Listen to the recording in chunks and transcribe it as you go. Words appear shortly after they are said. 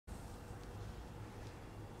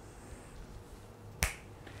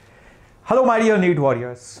Hello my dear Neet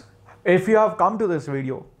warriors. If you have come to this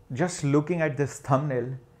video just looking at this thumbnail,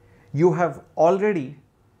 you have already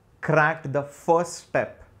cracked the first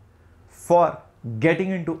step for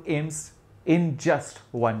getting into AIIMS in just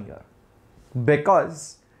 1 year.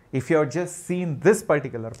 Because if you have just seen this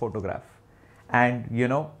particular photograph and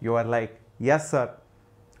you are like, yes sir,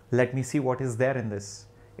 let me see what is there in this.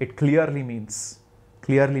 It clearly means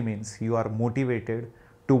you are motivated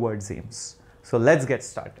towards AIIMS. So let's get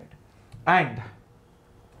started. And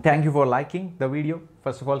thank you for liking the video.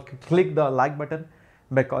 First of all, click the like button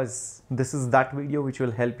because this is that video which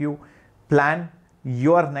will help you plan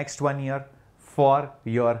your next 1 year for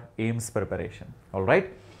your AIIMS preparation. All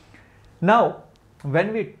right. Now,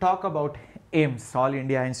 when we talk about AIIMS, All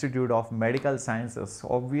India Institute of Medical Sciences,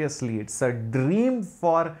 obviously it's a dream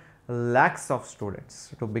for lakhs of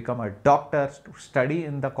students to become a doctor, to study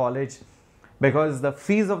in the college, because the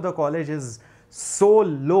fees of the college is so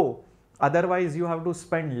low. Otherwise, you have to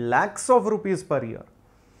spend lakhs of rupees per year.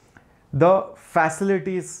 The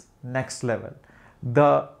facilities next level,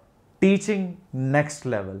 the teaching next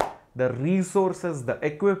level, the resources, the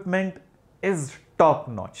equipment is top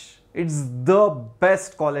notch. It's the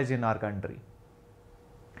best college in our country.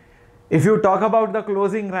 If you talk about the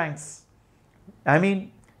closing ranks, I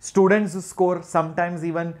mean, students who score sometimes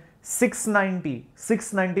even 690,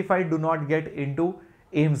 695 do not get into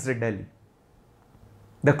AIIMS Delhi.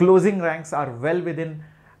 The closing ranks are well within,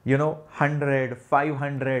 100,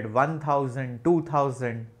 500, 1000,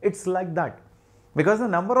 2000. It's like that because the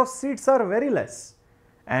number of seats are very less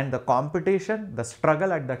and the competition, the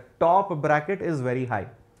struggle at the top bracket is very high.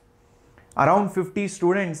 Around 50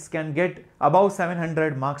 students can get above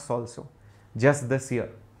 700 marks also just this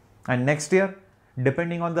year. And next year,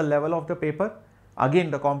 depending on the level of the paper,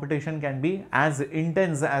 again the competition can be as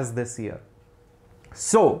intense as this year.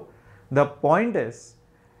 So the point is,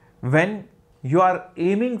 when you are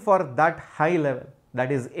aiming for that high level,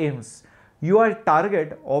 that is AIIMS, your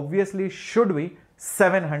target obviously should be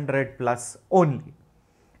 700 plus only.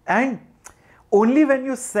 And only when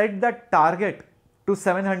you set that target to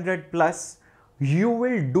 700 plus, you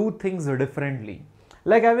will do things differently.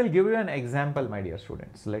 Like I will give you an example, my dear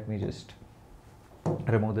students. Let me just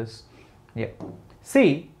remove this. Yeah.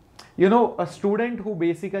 See, a student who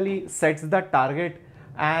basically sets the target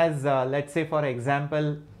as, let's say for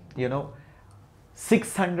example,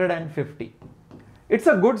 650. It's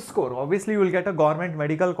a good score. Obviously, you will get a government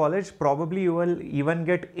medical college. Probably you will even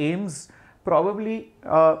get AIIMS. Probably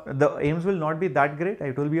the AIIMS will not be that great.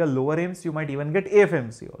 It will be a lower AIIMS. You might even get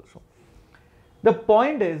AFMC also. The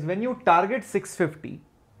point is, when you target 650,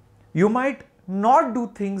 you might not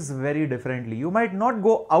do things very differently. You might not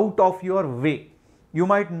go out of your way. You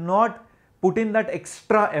might not put in that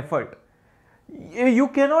extra effort. You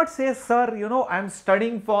cannot say, sir, I'm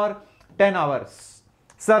studying for 10 hours.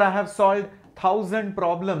 Sir, I have solved 1000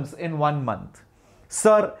 problems in 1 month.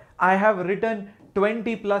 Sir, I have written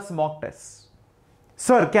 20 plus mock tests.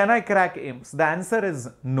 Sir, can I crack AIIMS? The answer is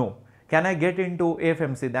no. Can I get into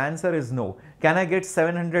AFMC? The answer is no. Can I get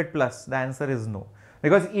 700 plus? The answer is no.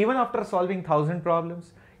 Because even after solving 1000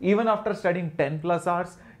 problems, even after studying 10 plus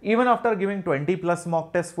hours, even after giving 20 plus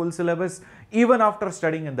mock tests full syllabus, even after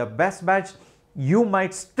studying in the best batch, you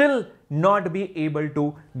might still not be able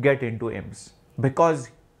to get into AIIMS because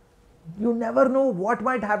you never know what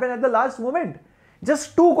might happen at the last moment.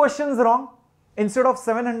 Just 2 questions wrong, instead of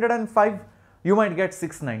 705, you might get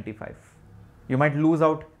 695. You might lose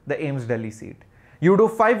out the AIIMS Delhi seat. You do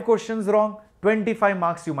 5 questions wrong, 25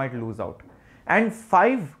 marks you might lose out. And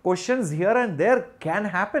 5 questions here and there can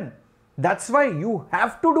happen. That's why you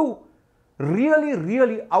have to do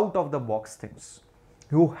really out of the box things.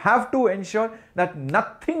 You have to ensure that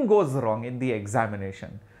nothing goes wrong in the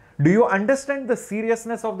examination. Do you understand the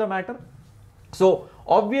seriousness of the matter? So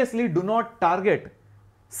obviously do not target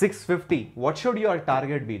 650. What should your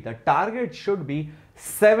target be? The target should be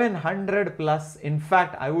 700 plus. In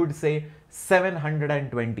fact, I would say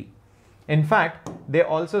 720. In fact, they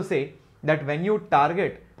also say that when you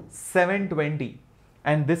target 720,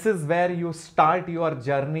 and this is where you start your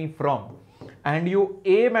journey from, and you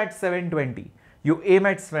aim at 720,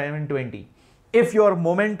 if your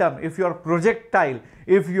momentum, if your projectile,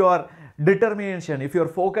 if your determination, if your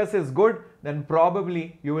focus is good, then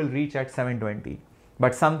probably you will reach at 720.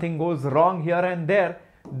 But something goes wrong here and there,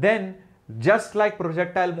 then just like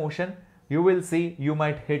projectile motion, you will see you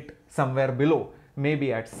might hit somewhere below,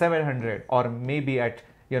 maybe at 700 or maybe at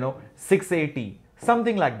 680,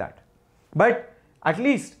 something like that. But at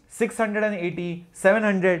least 680,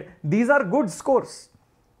 700, these are good scores.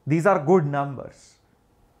 These are good numbers.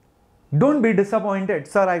 Don't be disappointed,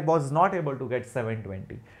 sir, I was not able to get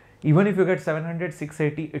 720. Even if you get 700,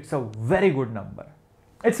 680, it's a very good number.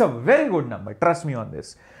 It's a very good number. Trust me on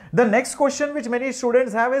this. The next question which many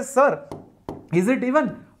students have is, sir, is it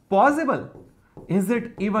even possible? Is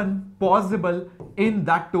it even possible in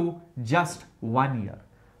that too just 1 year?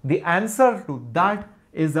 The answer to that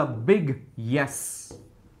is a big yes.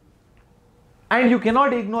 And you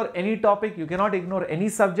cannot ignore any topic, you cannot ignore any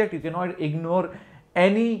subject, you cannot ignore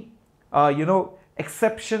any,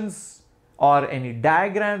 exceptions or any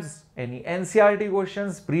diagrams, any NCERT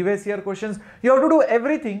questions, previous year questions. You have to do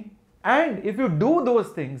everything. And if you do those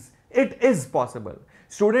things, it is possible.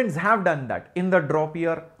 Students have done that in the drop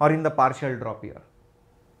year or in the partial drop year.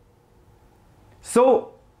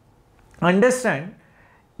 So, understand,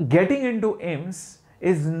 getting into AIIMS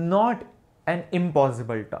is not an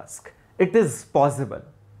impossible task. It is possible.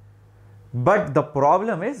 But the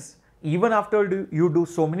problem is, even after you do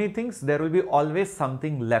so many things, there will be always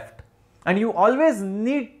something left. And you always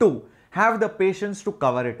need to have the patience to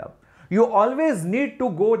cover it up. You always need to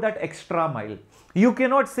go that extra mile. You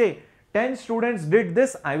cannot say, 10 students did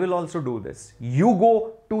this, I will also do this. You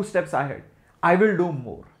go 2 steps ahead. I will do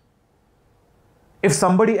more. If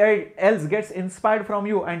somebody else gets inspired from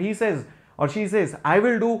you and he says or she says, I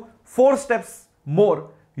will do 4 steps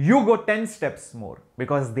more, you go 10 steps more,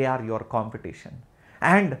 because they are your competition.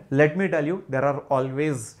 And let me tell you, there are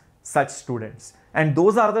always such students. And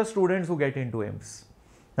those are the students who get into AIIMS.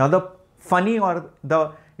 Now, the funny or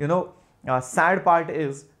the, sad part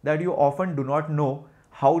is that you often do not know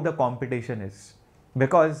how the competition is.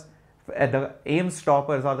 Because the AIIMS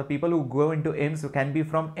toppers or the people who go into AIIMS can be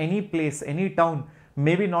from any place, any town,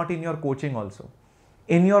 maybe not in your coaching also.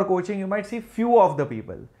 In your coaching, you might see few of the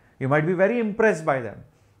people. You might be very impressed by them.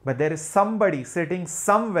 But there is somebody sitting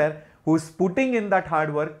somewhere who is putting in that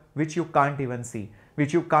hard work which you can't even see,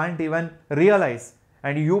 which you can't even realize.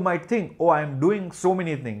 And you might think, oh, I am doing so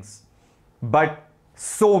many things. But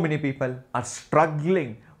so many people are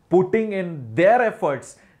struggling, putting in their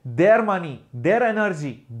efforts, their money, their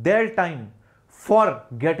energy, their time for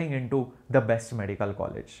getting into the best medical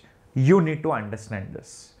college. You need to understand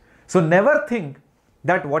this. So never think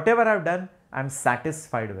that whatever I've done, I'm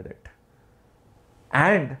satisfied with it.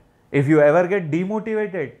 And if you ever get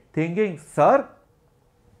demotivated thinking, sir,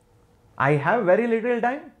 I have very little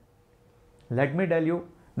time, let me tell you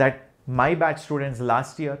that my batch students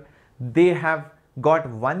last year, they have got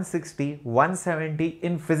 160, 170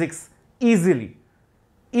 in physics easily.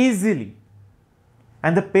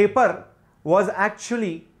 And the paper was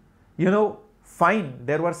actually, fine.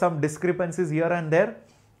 There were some discrepancies here and there.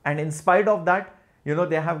 And in spite of that,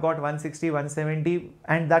 they have got 160, 170,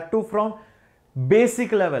 and that too from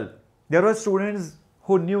basic level. There were students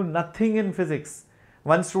who knew nothing in physics.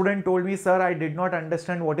 One student told me, sir, I did not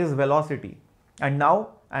understand what is velocity. And now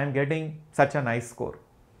I am getting such a nice score.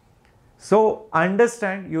 So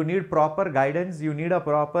understand, you need proper guidance. You need a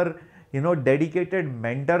proper, dedicated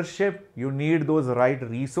mentorship. You need those right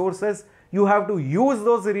resources. You have to use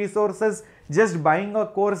those resources. Just buying a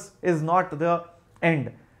course is not the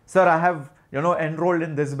end. Sir, I have, enrolled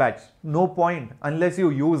in this batch. No point unless you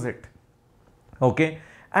use it. Okay.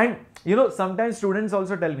 And, sometimes students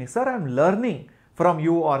also tell me, sir, I'm learning from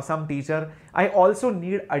you or some teacher. I also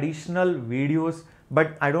need additional videos,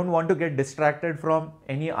 but I don't want to get distracted from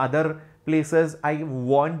any other places. I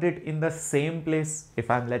want it in the same place.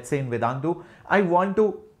 If I'm, let's say, in Vedantu, I want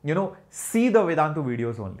to, see the Vedantu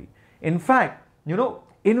videos only. In fact, in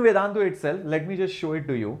Vedantu itself, let me just show it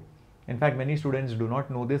to you. In fact, many students do not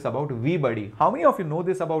know this about VBuddy. How many of you know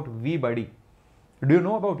this about VBuddy? Do you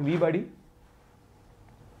know about VBuddy?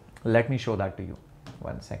 Let me show that to you.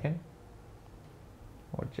 1 second.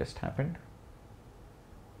 What just happened?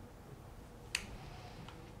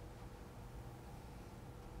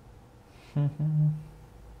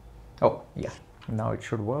 Oh, yeah. Now it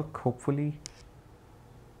should work, hopefully.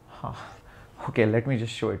 Okay, let me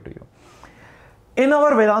just show it to you. In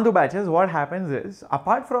our Vedantu batches, what happens is,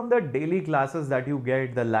 apart from the daily classes that you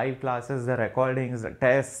get, the live classes, the recordings, the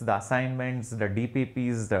tests, the assignments, the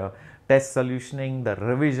DPPs, the test solutioning, the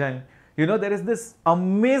revision, there is this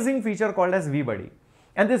amazing feature called as VBuddy.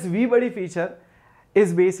 And this VBuddy feature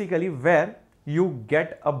is basically where you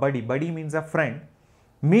get a buddy. Buddy means a friend,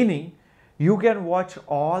 meaning you can watch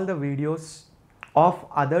all the videos of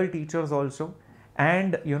other teachers also.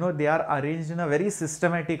 And they are arranged in a very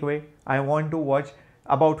systematic way. I want to watch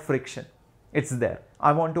about friction. It's there.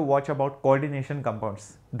 I want to watch about coordination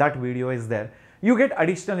compounds. That video is there. You get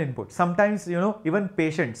additional input. Sometimes, even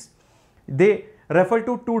patients, they refer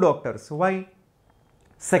to 2 doctors. Why?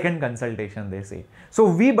 Second consultation, they say. So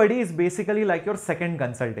VBuddy is basically like your second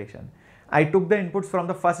consultation. I took the inputs from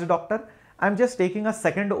the first doctor. I'm just taking a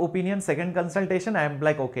second opinion, second consultation. I'm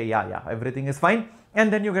like, okay, yeah, everything is fine.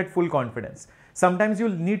 And then you get full confidence. Sometimes you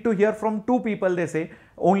need to hear from two people, they say,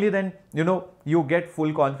 only then, you get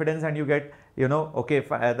full confidence and you get, okay,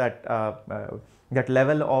 that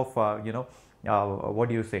level of, what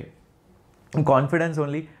do you say? Confidence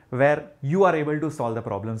only, where you are able to solve the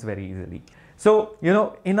problems very easily. So,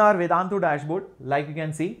 in our Vedantu dashboard, like you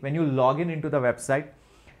can see, when you log in into the website,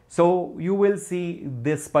 so you will see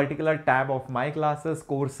this particular tab of my classes,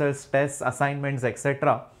 courses, tests, assignments,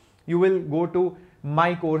 etc. You will go to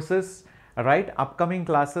my courses, right? Upcoming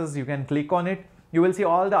classes, you can click on it. You will see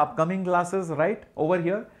all the upcoming classes right over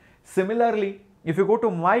here. Similarly, if you go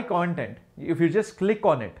to my content, if you just click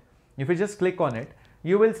on it,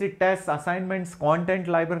 you will see tests, assignments, content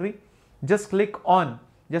library. Just click on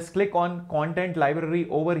content library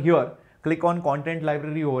over here. Click on content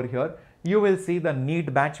library over here. You will see the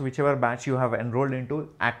Neet batch, whichever batch you have enrolled into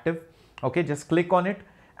active. Okay, just click on it.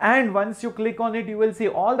 And once you click on it, you will see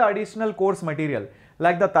all the additional course material,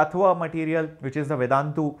 like the Tattva material, which is the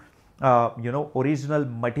Vedantu, original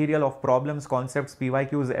material of problems, concepts,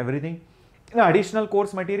 PYQs, everything. In additional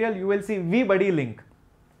course material, you will see VBuddy link.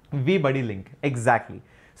 VBuddy link, exactly.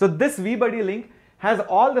 So this VBuddy link has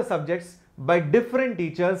all the subjects by different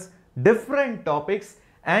teachers, different topics,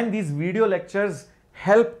 and these video lectures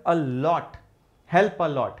help a lot.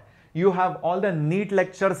 You have all the Neet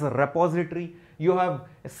lectures repository, you have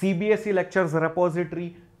CBSE lectures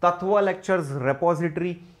repository, Tattva lectures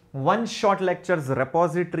repository, one-shot lectures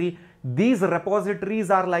repository. These repositories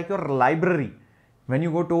are like your library. When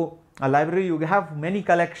you go to a library, you have many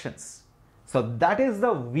collections. So that is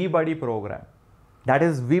the VBuddy program. That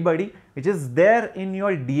is VBuddy, which is there in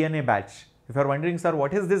your DNA batch. If you are wondering, sir,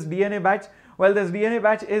 what is this DNA batch? Well, this DNA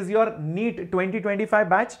batch is your Neet 2025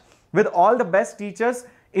 batch with all the best teachers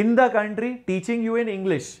in the country teaching you in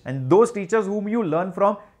English, and those teachers whom you learn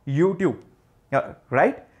from YouTube,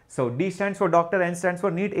 right? So D stands for doctor, N stands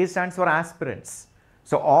for Neet, A stands for aspirants.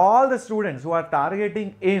 So all the students who are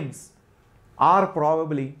targeting AIIMS are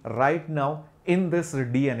probably right now in this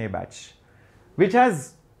DNA batch, which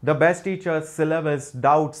has the best teachers, syllabus,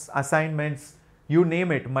 doubts, assignments, you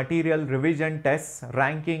name it, material, revision, tests,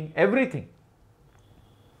 ranking, everything.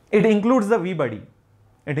 It includes the VBuddy.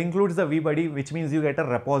 Which means you get a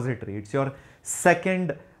repository. It's your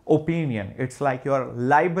second opinion. It's like your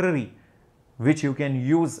library, which you can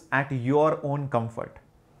use at your own comfort.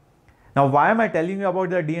 Now, why am I telling you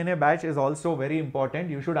about the DNA batch is also very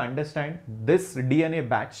important. You should understand this DNA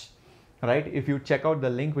batch, right? If you check out the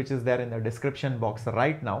link which is there in the description box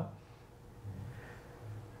right now,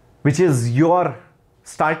 which is your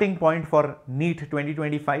starting point for Neet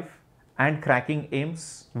 2025 and cracking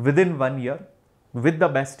AIIMS within 1 year with the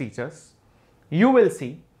best teachers, you will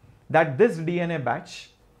see that this DNA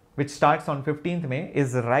batch, which starts on 15th May,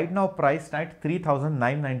 is right now priced at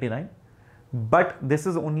 3,999. But this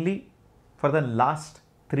is only for the last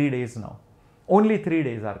 3 days now. Only 3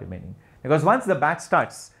 days are remaining. Because once the batch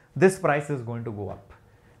starts, this price is going to go up.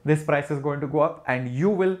 This price is going to go up and you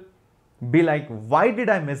will be like, why did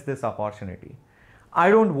I miss this opportunity? I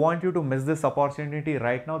don't want you to miss this opportunity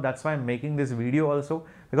right now. That's why I'm making this video also,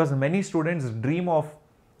 because many students dream of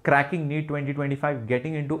cracking Neet 2025,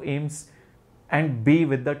 getting into AIIMS and be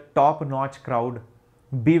with the top-notch crowd,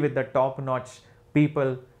 be with the top-notch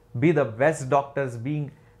people, be the best doctors, being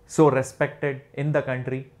so respected in the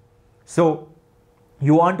country. So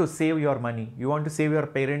you want to save your money. You want to save your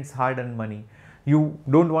parents' hard-earned money. You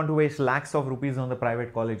don't want to waste lakhs of rupees on the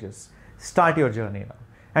private colleges. Start your journey now.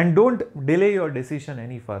 And don't delay your decision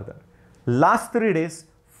any further. Last 3 days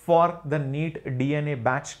for the Neet DNA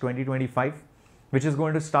batch 2025, which is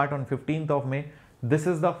going to start on 15th of May. This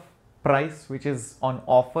is the price which is on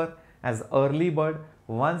offer as early bird.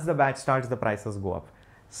 Once the batch starts, the prices go up.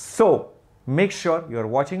 So make sure you're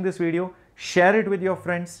watching this video, share it with your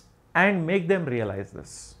friends and make them realize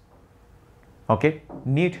this. Okay,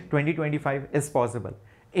 Neet 2025 is possible.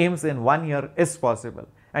 AIIMS in 1 year is possible.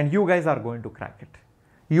 And you guys are going to crack it.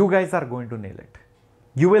 You guys are going to nail it.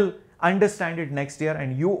 You will understand it next year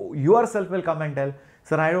and you yourself will come and tell,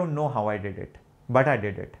 sir, I don't know how I did it, but I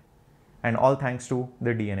did it. And all thanks to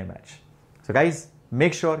the DNA batch. So guys,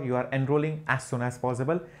 make sure you are enrolling as soon as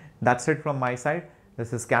possible. That's it from my side.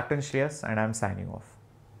 This is Captain Shreyas and I'm signing off.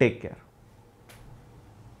 Take care.